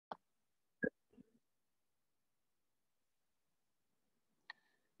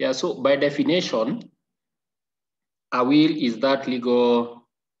Yeah, so by definition, a will is that legal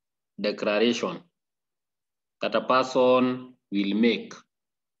declaration that a person will make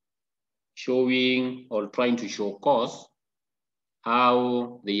showing or trying to show cause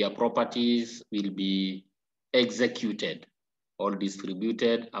how their properties will be executed or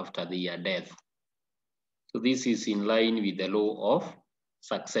distributed after their death. So this is in line with the law of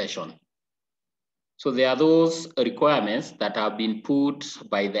succession. So there are those requirements that have been put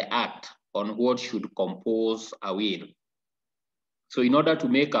by the Act on what should compose a will. So in order to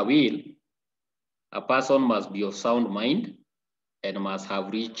make a will, a person must be of sound mind and must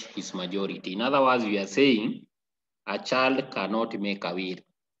have reached his majority. In other words, we are saying a child cannot make a will.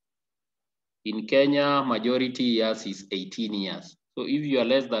 In Kenya, majority years is 18 years. So if you are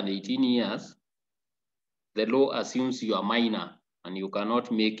less than 18 years, the law assumes you are minor and you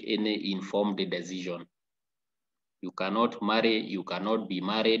cannot make any informed decision. You cannot marry, you cannot be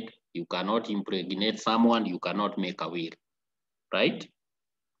married, you cannot impregnate someone, you cannot make a will, right?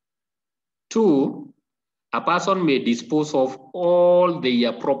 2, a person may dispose of all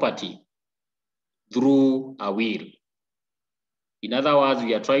their property through a will. In other words,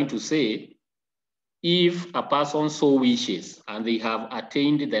 we are trying to say, if a person so wishes and they have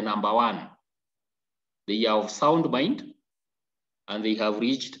attained the number 1, they are of sound mind and they have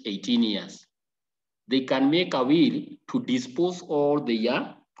reached 18 years, they can make a will to dispose all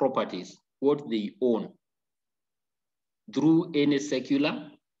their properties, what they own, through any secular,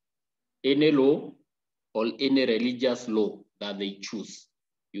 any law, or any religious law that they choose.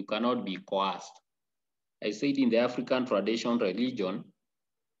 You cannot be coerced. I said in the African tradition religion,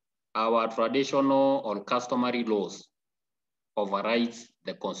 our traditional or customary laws overrides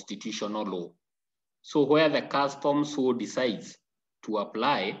the constitutional law. So where the custom so decides to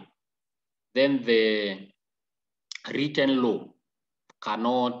apply, then the written law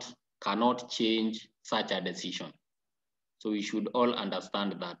cannot change such a decision. So we should all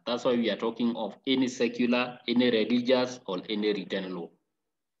understand that. That's why we are talking of any secular, any religious, or any written law.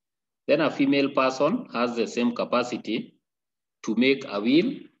 Then a female person has the same capacity to make a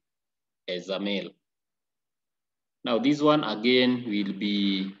will as a male. Now this one again will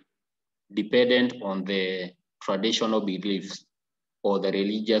be dependent on the traditional beliefs or the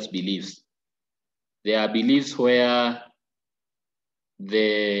religious beliefs. There are beliefs where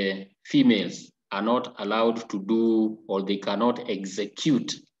the females are not allowed to do or they cannot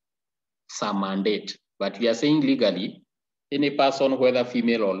execute some mandate. But we are saying legally, any person, whether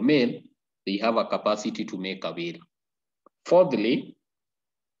female or male, they have a capacity to make a will. Fourthly,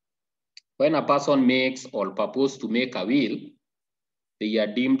 when a person makes or proposes to make a will, they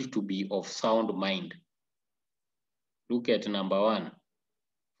are deemed to be of sound mind. Look at number 1.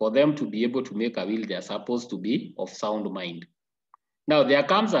 For them to be able to make a will, they are supposed to be of sound mind. Now, there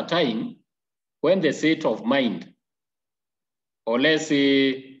comes a time when the state of mind, or let's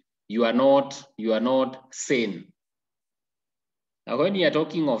say you are not sane. Now, when you are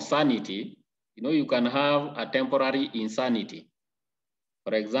talking of sanity, you can have a temporary insanity.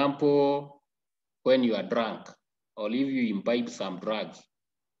 For example, when you are drunk, or if you imbibe some drugs,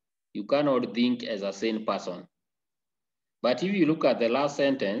 you cannot think as a sane person. But if you look at the last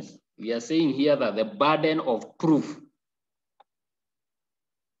sentence, we are saying here that the burden of proof,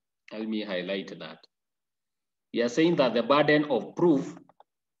 let me highlight that. We are saying that the burden of proof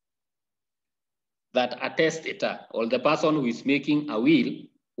that a testator or the person who is making a will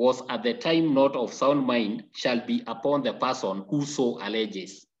was at the time not of sound mind shall be upon the person who so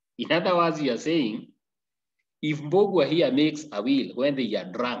alleges. In other words, we are saying, if Mbogwa here makes a will when they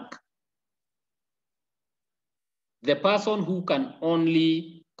are drunk, the person who can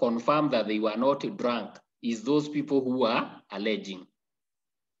only confirm that they were not drunk is those people who are alleging.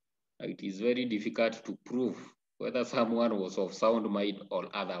 It is very difficult to prove whether someone was of sound mind or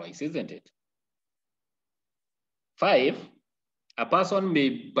otherwise, isn't it? 5, a person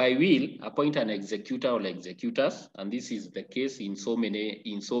may by will appoint an executor or executors, and this is the case in so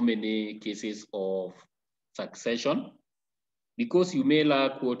many cases of succession, because you may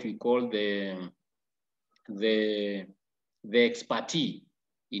lack what we call the expertise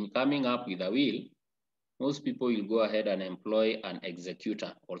in coming up with a will. Most people will go ahead and employ an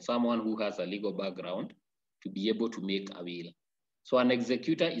executor or someone who has a legal background to be able to make a will. So an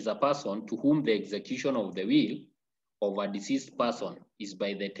executor is a person to whom the execution of the will of a deceased person is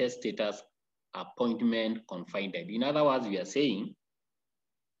by the testator's appointment confided. In other words, we are saying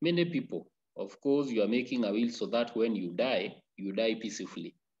many people, of course, you are making a will so that when you die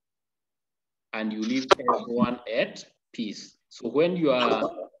peacefully and you leave everyone at peace. So when your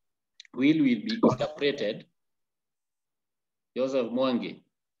will be interpreted, Joseph Mwangi,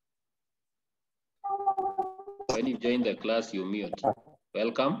 When you join the class, you mute.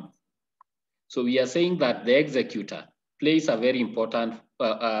 Welcome. So we are saying that the executor plays a very important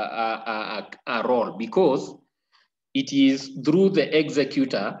role, because it is through the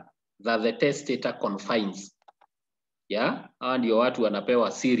executor that the testator confines. Yeah, and ndio watu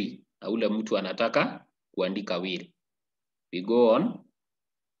wanapewa siri na ule mtu anataka kuandika will. We go on.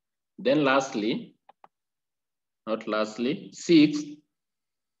 Then lastly, not lastly, 6,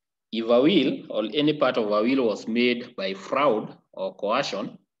 if a will or any part of a will was made by fraud or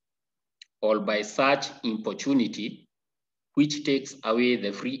coercion, or by such importunity, which takes away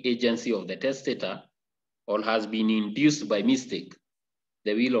the free agency of the testator, or has been induced by mistake,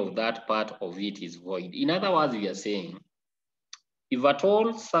 the will of that part of it is void. In other words, we are saying, if at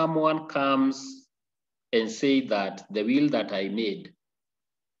all someone comes and say that the will that I made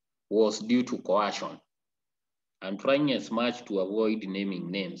was due to coercion, I'm trying as much to avoid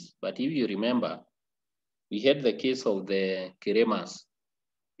naming names, but if you remember, we had the case of the Keremas.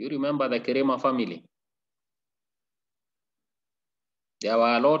 You remember the Kerema family? There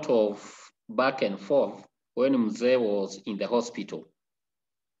were a lot of back and forth when Mzee was in the hospital.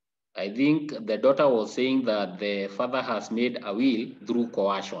 I think the daughter was saying that the father has made a will through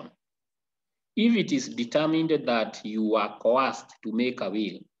coercion. If it is determined that you are coerced to make a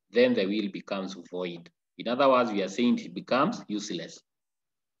will, then the will becomes void. In other words, we are saying it becomes useless.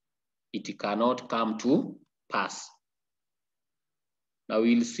 It cannot come to pass. Now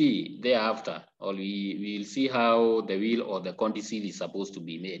we'll see thereafter, or we'll see how the will or the codicil is supposed to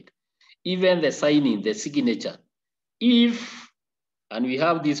be made. Even the signing, the signature, if, and we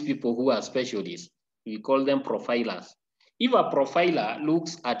have these people who are specialists, we call them profilers. If a profiler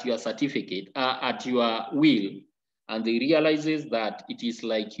looks at your certificate, at your will, and they realizes that it is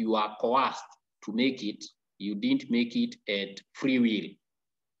like you are coerced to make it, you didn't make it at free will,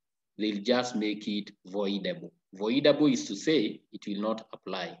 they'll just make it voidable. Voidable is to say it will not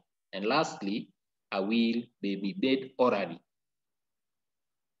apply. And lastly, a will may be made orally.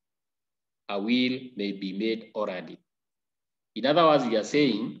 A will may be made orally. In other words, we are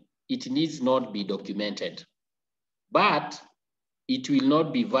saying it needs not be documented, but it will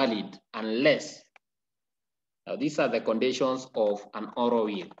not be valid unless, now these are the conditions of an oral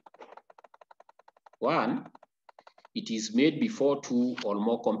will. 1, it is made before 2 or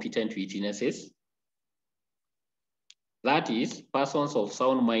more competent witnesses. That is, persons of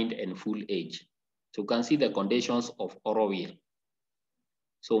sound mind and full age. So you can see the conditions of oral will.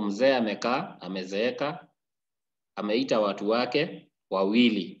 So mzee amekaa, amezeeka, ameita watu wake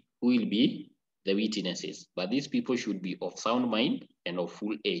wawili, who will be the witnesses. But these people should be of sound mind and of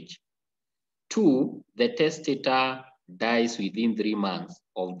full age. 2, the testator dies within 3 months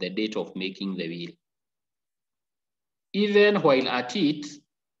of the date of making the will. Even while at it,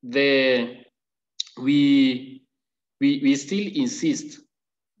 we still insist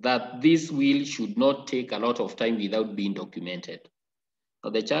that this will should not take a lot of time without being documented. So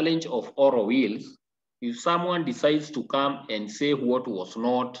the challenge of oral wills, if someone decides to come and say what was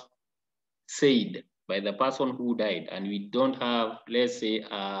not said by the person who died, and we don't have, let's say,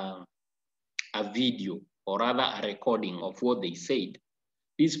 a video or rather a recording of what they said,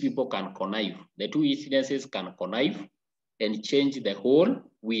 these people can connive. The 2 witnesses can connive and change the whole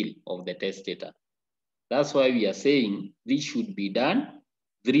will of the testator. That's why we are saying this should be done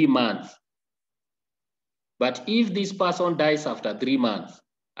 3 months. But if this person dies after 3 months,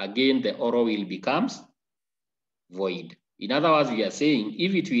 again, the oral will becomes void. In other words, we are saying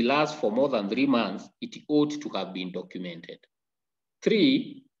if it will last for more than 3 months, it ought to have been documented.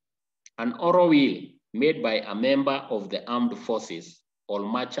 3, an oral will made by a member of the armed forces or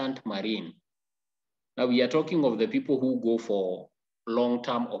merchant marine. Now we are talking of the people who go for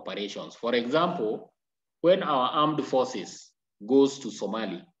long-term operations. For example, when our armed forces goes to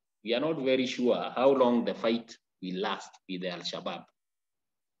Somalia, we are not very sure how long the fight will last with the Al-Shabaab.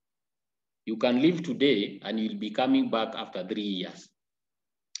 You can leave today and you'll be coming back after 3 years.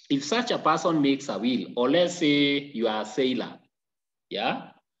 If such a person makes a will, or let's say you are a sailor,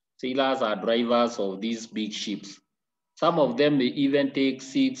 yeah? Sailors are drivers of these big ships. Some of them may even take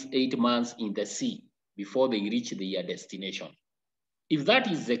 6, 8 months in the sea before they reach their destination. If that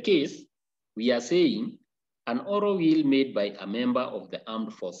is the case, we are saying an oral will made by a member of the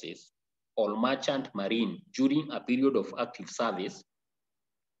armed forces or merchant marine during a period of active service.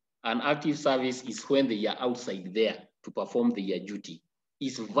 An active service is when they are outside there to perform their duty,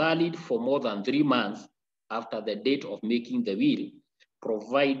 is valid for more than 3 months after the date of making the will,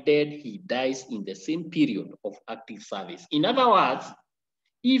 provided he dies in the same period of active service. In other words,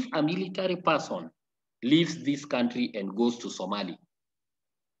 if a military person leaves this country and goes to Somalia,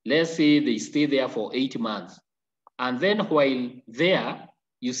 let's say they stay there for 8 months, And then while there,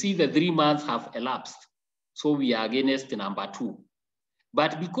 you see the 3 months have elapsed. So we are against number 2.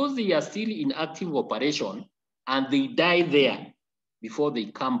 But because they are still in active operation and they die there before they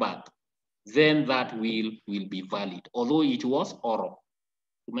come back, then that will be valid, although it was oral.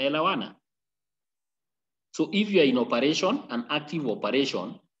 Tumeelewana? So if you are in operation, an active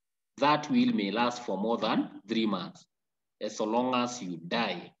operation, that will may last for more than 3 months, as long as you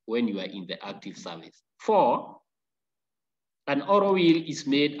die when you are in the active service. 4, an oral will is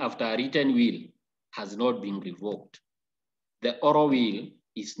made after a written will has not been revoked. The oral will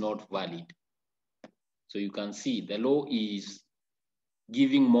is not valid. So you can see the law is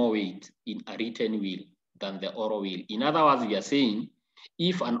giving more weight in a written will than the oral will. In other words, we are saying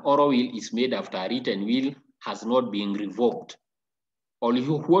if an oral will is made after a written will has not been revoked, or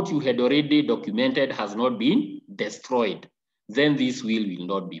what you had already documented has not been destroyed, then this will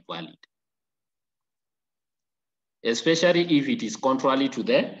not be valid. Especially if it is contrary to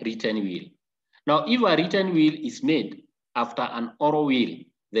the written will. Now, if a written will is made after an oral will,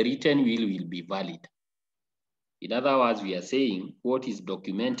 the written will be valid. In other words, we are saying what is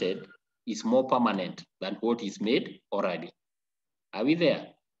documented is more permanent than what is made orally. Are we there?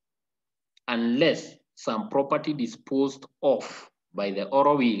 Unless some property disposed of by the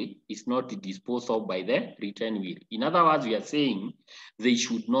oral will is not disposed of by the written will. In other words, we are saying they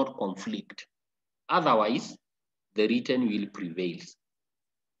should not conflict. Otherwise, the written will prevails.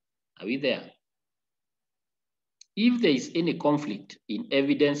 Are we there? If there is any conflict in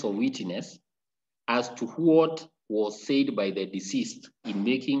evidence of witness as to what was said by the deceased in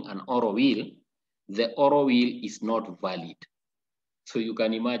making an oral will, the oral will is not valid. So you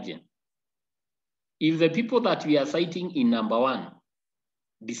can imagine, if the people that we are citing in number 1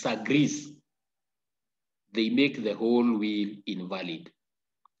 disagrees, they make the whole will invalid.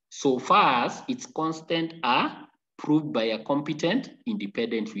 So far as its constant are proved by a competent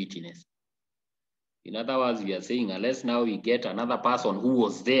independent witness. In other words, we are saying unless now we get another person who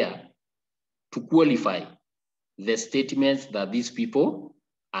was there to qualify the statements that these people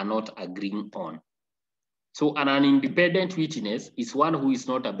are not agreeing on. So an independent witness is one who is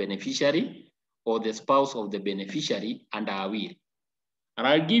not a beneficiary or the spouse of the beneficiary under a will. And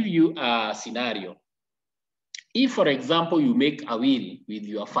I'll give you a scenario. If, for example, you make a will with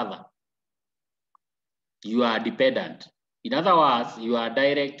your father, you are dependent. In other words, you are a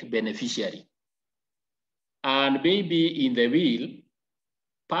direct beneficiary. And maybe in the will,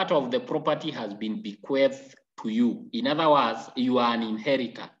 part of the property has been bequeathed to you. In other words, you are an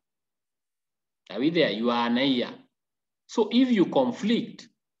inheritor. Are we there? You are an heir. So if you conflict,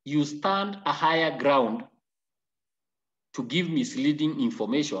 you stand a higher ground to give misleading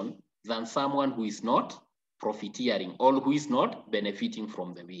information than someone who is not profiteering or who is not benefiting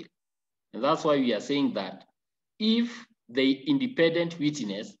from the will. And that's why we are saying that if the independent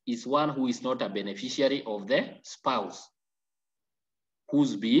witness is one who is not a beneficiary of the spouse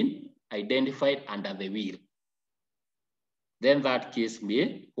who's been identified under the will, then that case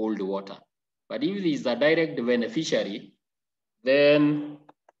may hold water. But if it is a direct beneficiary, then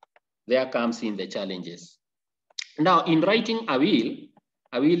there comes in the challenges. Now, in writing a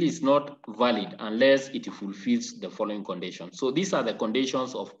will is not valid unless it fulfills the following conditions. So these are the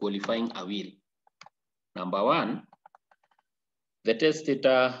conditions of qualifying a will. Number 1, the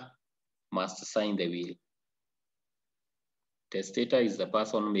testator must sign the will. Testator is the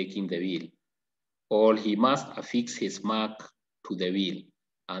person making the will, or he must affix his mark to the will.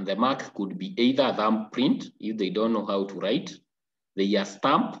 And the mark could be either a thumbprint, if they don't know how to write, their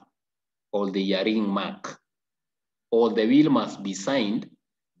stamp, or their ring mark. Or the will must be signed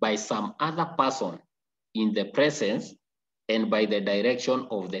by some other person in the presence and by the direction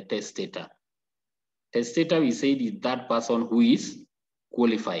of the testator. Testator, we said, is that person who is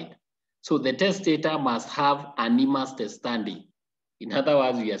qualified. So the testator must have animus testandi. In other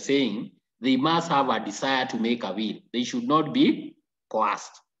words, we are saying they must have a desire to make a will. They should not be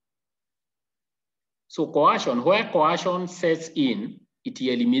coerced. So coercion, where coercion sets in, it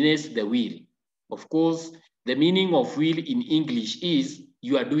eliminates the will. Of course, the meaning of will in English is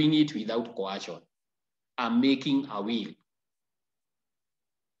you are doing it without coercion. I'm making a will.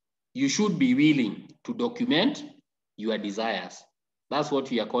 You should be willing to document your desires. That's what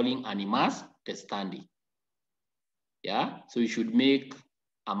we are calling animus testandi. Yeah, so you should make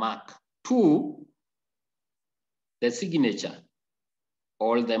a mark. 2, the signature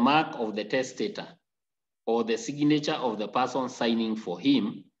or the mark of the testator or the signature of the person signing for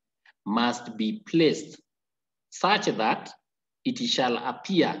him must be placed such that it shall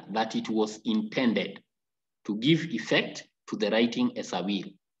appear that it was intended to give effect to the writing as a will.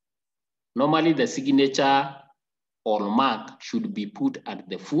 Normally the signature or mark should be put at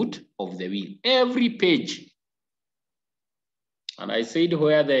the foot of the wheel, every page. And I said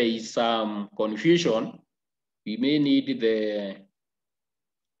where there is some confusion, we may need the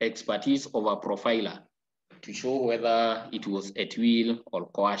expertise of a profiler to show whether it was at will or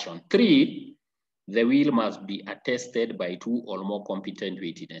coercion. 3, the will must be attested by 2 or more competent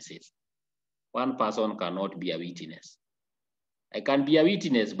witnesses. One person cannot be a witness. I can be a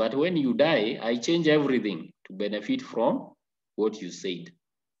witness, but when you die, I change everything to benefit from what you said.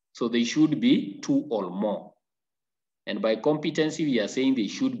 So they should be 2 or more. And by competency, we are saying they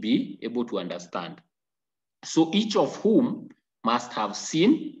should be able to understand. So each of whom must have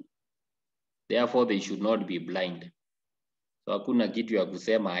seen, therefore they should not be blind. So hakuna kitu ya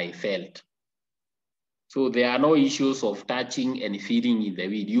kusema I felt. So there are no issues of touching and feeling in the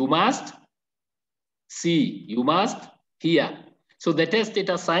wheel. You must see, you must hear. So the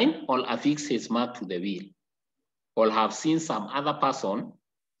testator sign or affix his mark to the wheel, or have seen some other person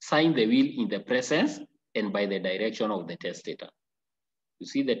sign the will in the presence and by the direction of the testator. You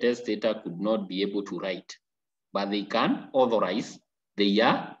see, the testator could not be able to write, but they can authorize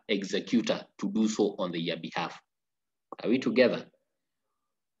their executor to do so on their behalf. Are we together?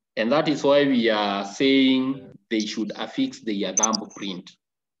 And that is why we are saying they should affix their thumbprint.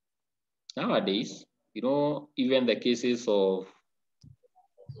 Nowadays, you know, even the cases of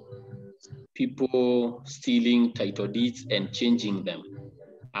people stealing title deeds and changing them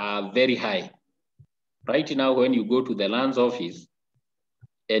are very high. Right now, when you go to the lands office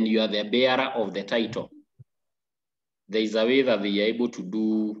and you are the bearer of the title, there is a way that they are able to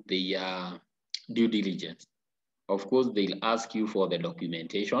do their due diligence. Of course, they'll ask you for the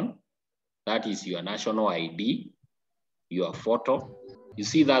documentation. That is your national ID, your photo. You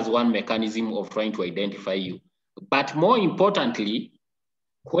see, that's one mechanism of trying to identify you. But more importantly,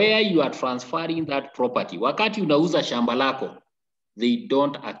 where you are transferring that property, wakati unauza shamba lako, they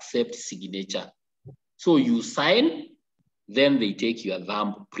don't accept signature. So you sign, then they take your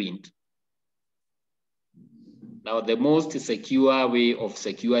thumbprint. Now, the most secure way of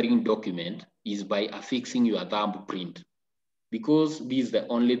securing document is by affixing your thumbprint, because this is the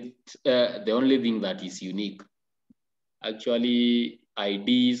only thing that is unique. Actually,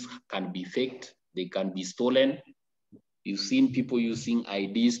 IDs can be faked, they can be stolen. You've seen people using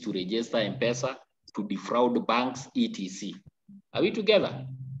IDs to register M-Pesa, to defraud banks, etc. Are we together?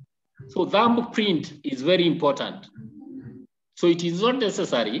 So thumbprint is very important. So it is not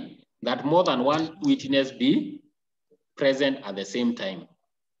necessary that more than one witness be present at the same time.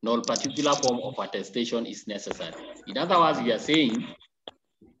 No particular form of attestation is necessary. In other words, we are saying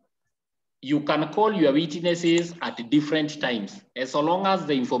you can call your witnesses at different times, as long as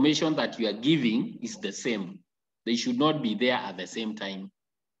the information that you are giving is the same. They should not be there at the same time.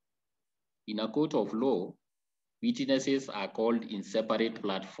 In a court of law, witnesses are called in separate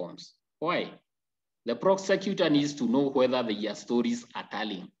platforms. Why? The prosecutor needs to know whether their stories are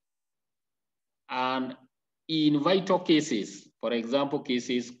telling. And in vital cases, for example,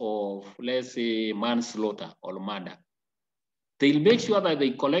 cases of, let's say, manslaughter or murder, they'll make sure that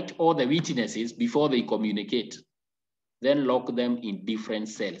they collect all the witnesses before they communicate, then lock them in different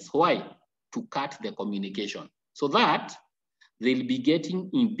cells. Why? To cut the communication, so that they'll be getting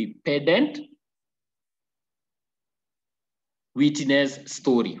independent witness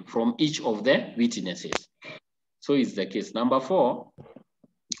story from each of the witnesses. So it's the case. Number 4,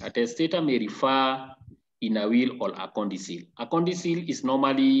 a testator may refer in a will or a codicil. A codicil is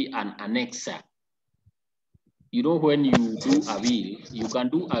normally an annexer. You know, when you do a will, you can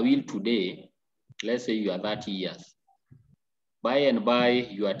do a will today, let's say you are 30 years. By and by,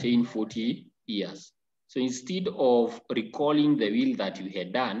 you attain 40 years. So instead of recalling the will that you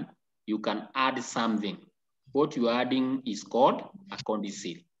had done, you can add something. What you are adding is called a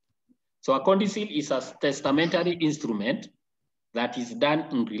codicil. So a codicil is a testamentary instrument that is done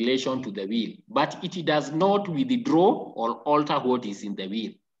in relation to the will, but it does not withdraw or alter what is in the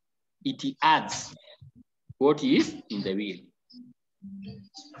will. It adds what is in the will.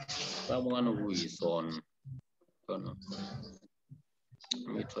 Someone who is on, let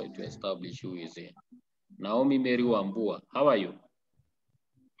me try to establish who is here. Naomi Mary Wambua, how are you?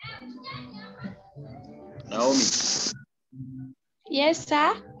 Naomi. Yes,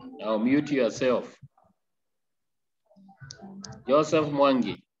 sir. Now mute yourself. Joseph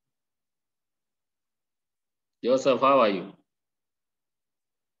Mwangi. Joseph, how are you?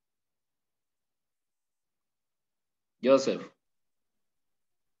 Joseph.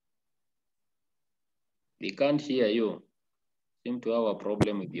 We can't hear you. Seem to have a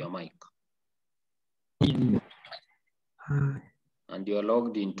problem with your mic. And you're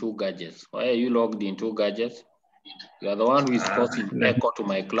logged in 2 gadgets. Why are you logged in 2 gadgets? You are the one who is causing echo to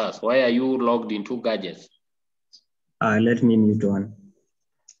my class. Why are you logged into gadgets? Let me mute one.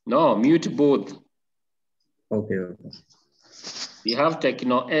 No, mute both. Okay. We have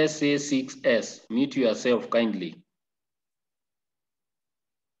Techno SA6S. Mute yourself kindly.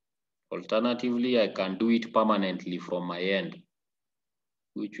 Alternatively, I can do it permanently from my end,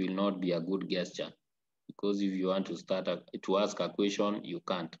 which will not be a good gesture, because if you want to start to ask a question, you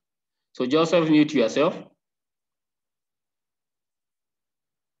can't. So Joseph, mute yourself.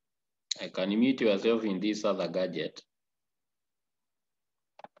 I can mute yourself in this other gadget.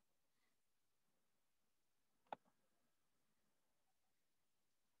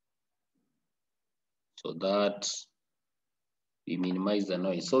 So that we minimize the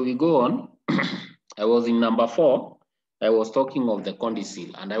noise. So we go on. I was in number 4. I was talking of the codicil,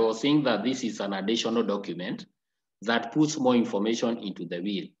 and I was saying that this is an additional document that puts more information into the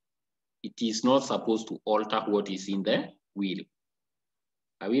will. It is not supposed to alter what is in the will.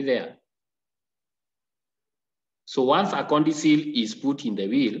 Are we there? So once a codicil is put in the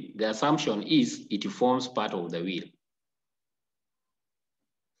will, the assumption is it forms part of the will.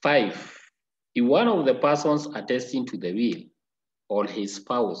 5, if one of the persons attesting to the will or his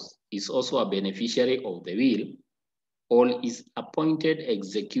spouse is also a beneficiary of the will, or is appointed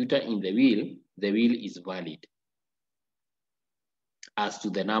executor in the will is valid as to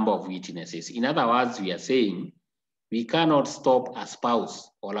the number of witnesses. In other words, we are saying we cannot stop a spouse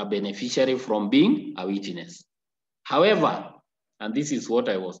or a beneficiary from being a witness. However, and this is what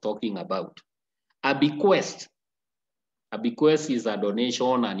I was talking about, a bequest is a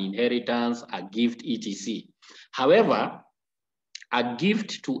donation, an inheritance, a gift, etc. However, a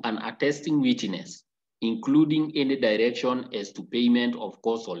gift to an attesting witness, including any direction as to payment of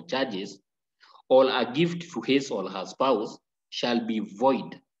costs or charges, or a gift to his or her spouse, shall be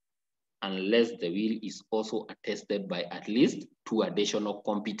void unless the will is also attested by at least 2 additional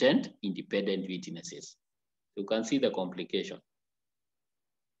competent independent witnesses. You can see the complication.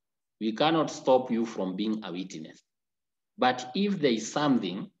 We cannot stop you from being a witness. But if there is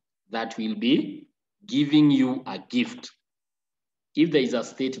something that will be giving you a gift, if there is a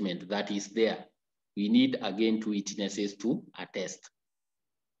statement that is there, we need again 2 witnesses to attest.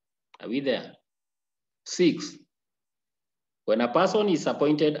 Are we there? 6, when a person is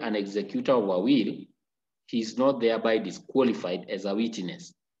appointed an executor of a will, he is not thereby disqualified as a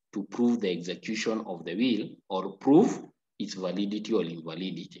witness to prove the execution of the will or prove its validity or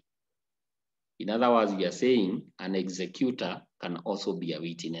invalidity. In other words, we are saying an executor can also be a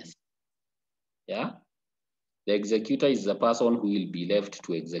witness. Yeah? The executor is the person who will be left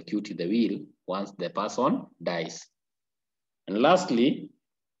to execute the will once the person dies. And lastly,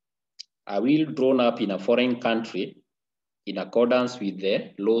 a will drawn up in a foreign country in accordance with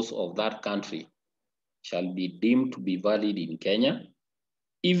the laws of that country shall be deemed to be valid in Kenya,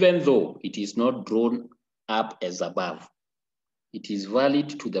 even though it is not drawn up as above. It is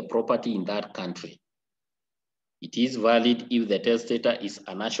valid to the property in that country. It is valid if the testator is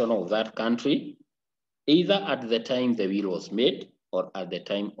a national of that country, either at the time the will was made or at the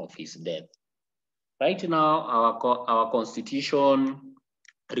time of his death. Right now, our constitution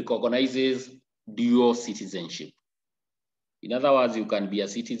recognizes dual citizenship. In other words, you can be a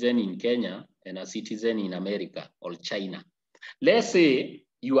citizen in Kenya and a citizen in America or China. Let's say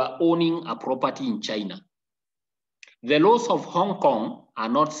you are owning a property in China. The laws of Hong Kong are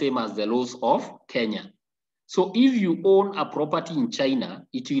not same as the laws of Kenya. So if you own a property in China,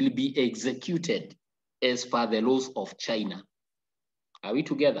 it will be executed as per the laws of China. Are we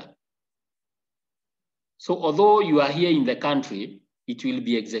together? So although you are here in the country, it will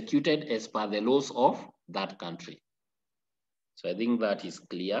be executed as per the laws of that country. So I think that is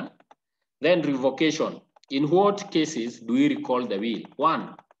clear. Then revocation. In what cases do we recall the will?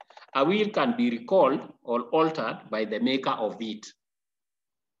 1, a will can be recalled or altered by the maker of it.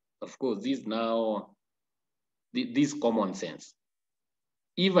 Of course, this now, this common sense.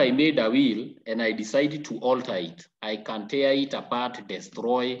 If I made a will and I decided to alter it, I can tear it apart,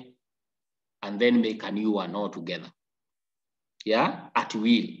 destroy, and then make a new one altogether. Yeah, at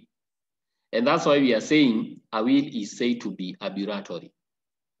will. And that's why we are saying a will is said to be abulatory.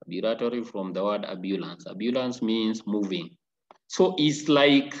 Abulatory from the word abulance. Abulance means moving. So it's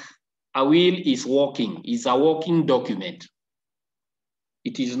like a will is walking. It's a walking document.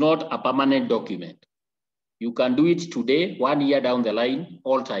 It is not a permanent document. You can do it today, 1 year down the line,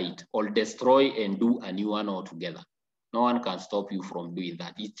 alter it, or destroy and do a new one altogether. No one can stop you from doing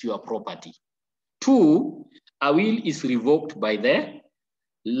that. It's your property. 2, a will is revoked by the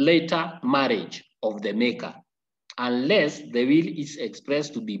later marriage of the maker, unless the will is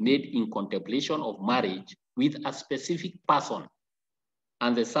expressed to be made in contemplation of marriage with a specific person,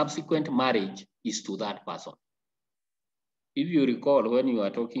 and the subsequent marriage is to that person. If you recall, when you are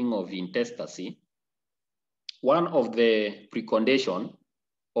talking of intestacy, one of the preconditions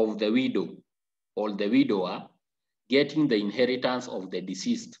of the widow or the widower getting the inheritance of the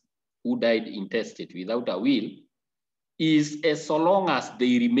deceased who died intestate without a will is as so long as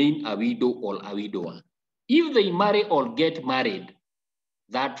they remain a widow or a widower. If they marry or get married,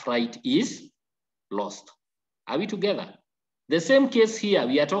 that right is lost. Are we together? The same case here,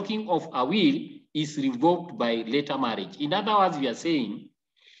 we are talking of a will is revoked by later marriage. In other words, we are saying,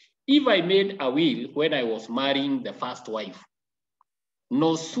 if I made a will when I was marrying the first wife,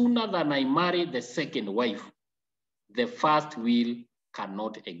 no sooner than I marry the second wife, the first will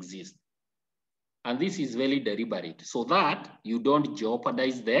cannot exist. And this is very deliberate so that you don't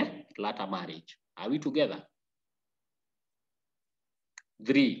jeopardize the latter marriage. Are we together?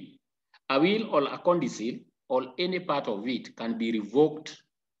 3, a will or a codicil or any part of it can be revoked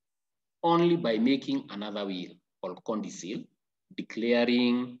only by making another will or codicil,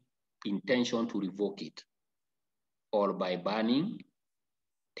 declaring intention to revoke it, or by burning,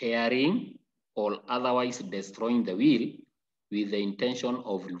 tearing, or otherwise destroying the will with the intention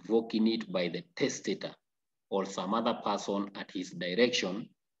of revoking it by the testator or some other person at his direction,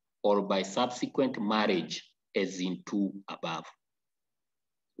 or by subsequent marriage as in 2 above.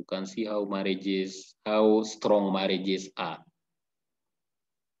 You can see how how strong marriages are.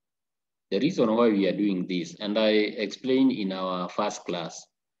 The reason why we are doing this, and I explained in our first class,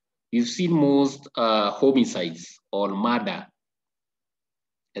 you've seen most homicides or murder,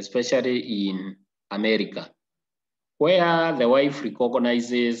 especially in America, where the wife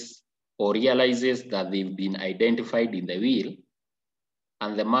recognizes or realizes that they've been identified in the will,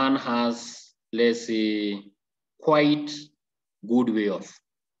 and the man has, let's say, quite good wealth.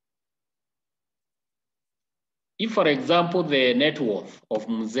 If, for example, the net worth of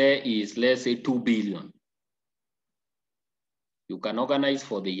Mzee is, let's say, 2 billion, you can organize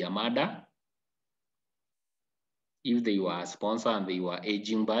for the Yamada if they were a sponsor and they were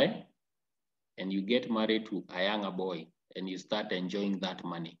aging by, and you get married to a younger boy and you start enjoying that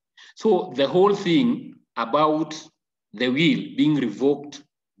money. So the whole thing about the will being revoked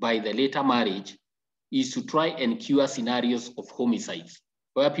by the later marriage is to try and cure scenarios of homicides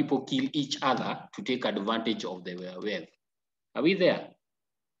where people kill each other to take advantage of their wealth. Are we there?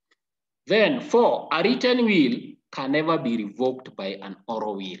 Then 4, a written will can never be revoked by an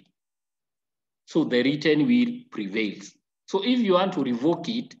oral will. So the written will prevails. So if you want to revoke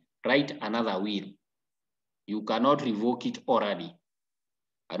it, write another will. You cannot revoke it orally.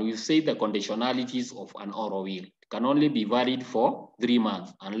 And we've said the conditionalities of an oral will. It can only be valid for 3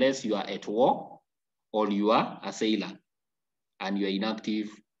 months unless you are at war or you are a sailor and you are in active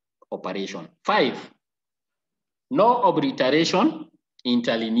operation. 5, no obliteration,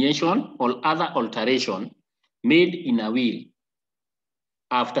 interlineation, or other alteration made in a will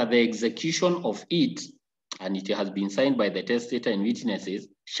after the execution of it, and it has been signed by the testator and witnesses,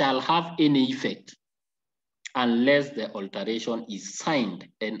 shall have any effect unless the alteration is signed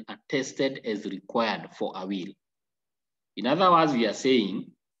and attested as required for a will. In other words, we are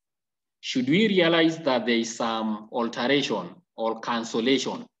saying, should we realize that there is some alteration or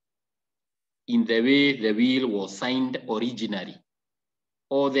cancellation in the way the will was signed originally,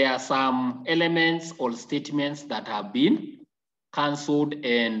 or there are some elements or statements that have been cancelled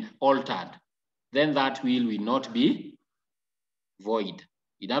and altered, then that will not be void.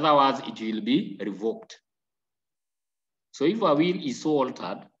 In other words, it will be revoked. So if a will is so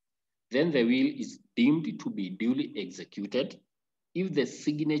altered, then the will is deemed to be duly executed if the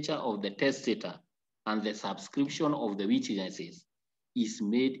signature of the testator and the subscription of the witnesses is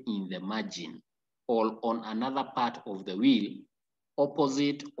made in the margin or on another part of the will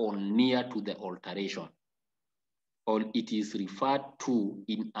opposite or near to the alteration, or it is referred to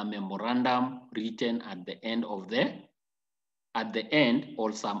in a memorandum written at the end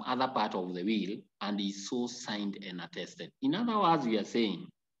or some other part of the will and is so signed and attested. In other words, we are saying,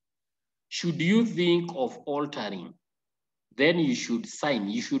 should you think of altering, then you should sign,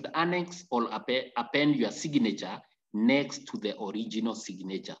 you should annex or append your signature next to the original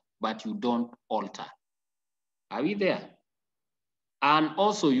signature, but you don't alter. Are we there? And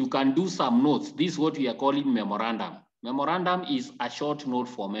also you can do some notes. This is what we are calling memorandum. Memorandum is a short note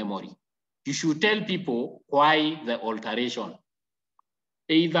for memory. You should tell people why the alteration,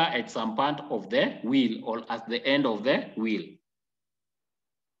 either at some part of the will or at the end of the will.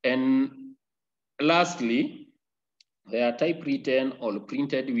 And lastly, there are typewritten or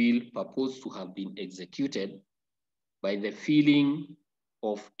printed will purports to have been executed by the filling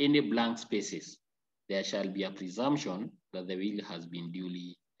of any blank spaces. there shall be a presumption that the will has been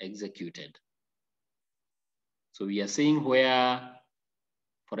duly executed. So we are saying where,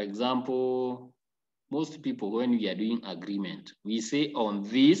 for example, most people, when we are doing agreement, we say on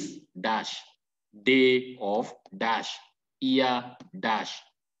this dash, day of dash, year dash,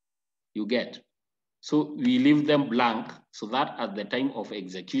 you get. So we leave them blank so that at the time of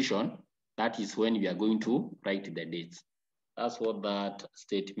execution, that is when we are going to write the dates. That's what that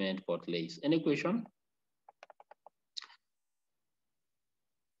statement portrays. Any question?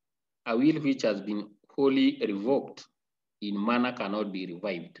 A will which has been wholly revoked in manner cannot be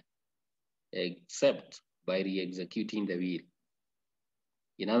revived except by re-executing the will.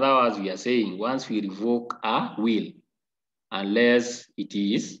 In other words, we are saying once we revoke a will, unless it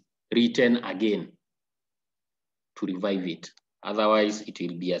is written again to revive it. Otherwise, it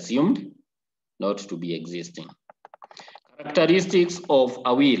will be assumed not to be existing. Characteristics of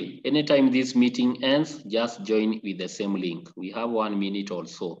a will. Anytime this meeting ends, just join with the same link. We have 1 minute or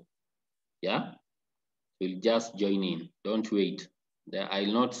so. Yeah? We'll just join in. Don't wait.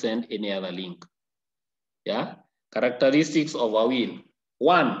 I'll not send any other link. Yeah? Characteristics of a will.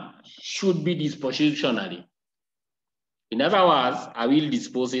 1, should be dispositionary. In other words, a will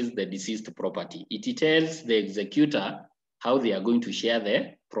disposes the deceased property. It tells the executor how they are going to share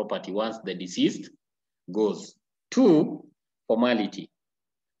the property once the deceased goes. 2, formality.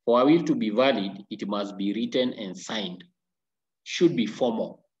 For a will to be valid, it must be written and signed. Should be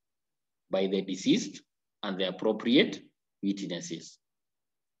formal by the deceased and the appropriate witnesses.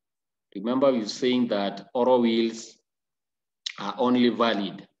 Remember, we're saying that oral wills are only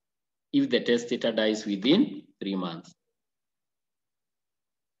valid if the testator dies within 3 months.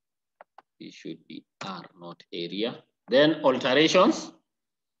 It should be R, not area. Then alterations.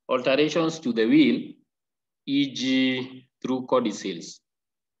 Alterations to the will, e.g. through codicils,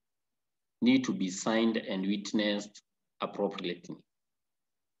 need to be signed and witnessed appropriately.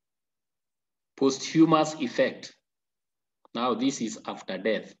 Posthumous effect. Now this is after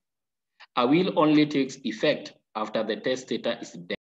death. A will only takes effect after the testator is dead.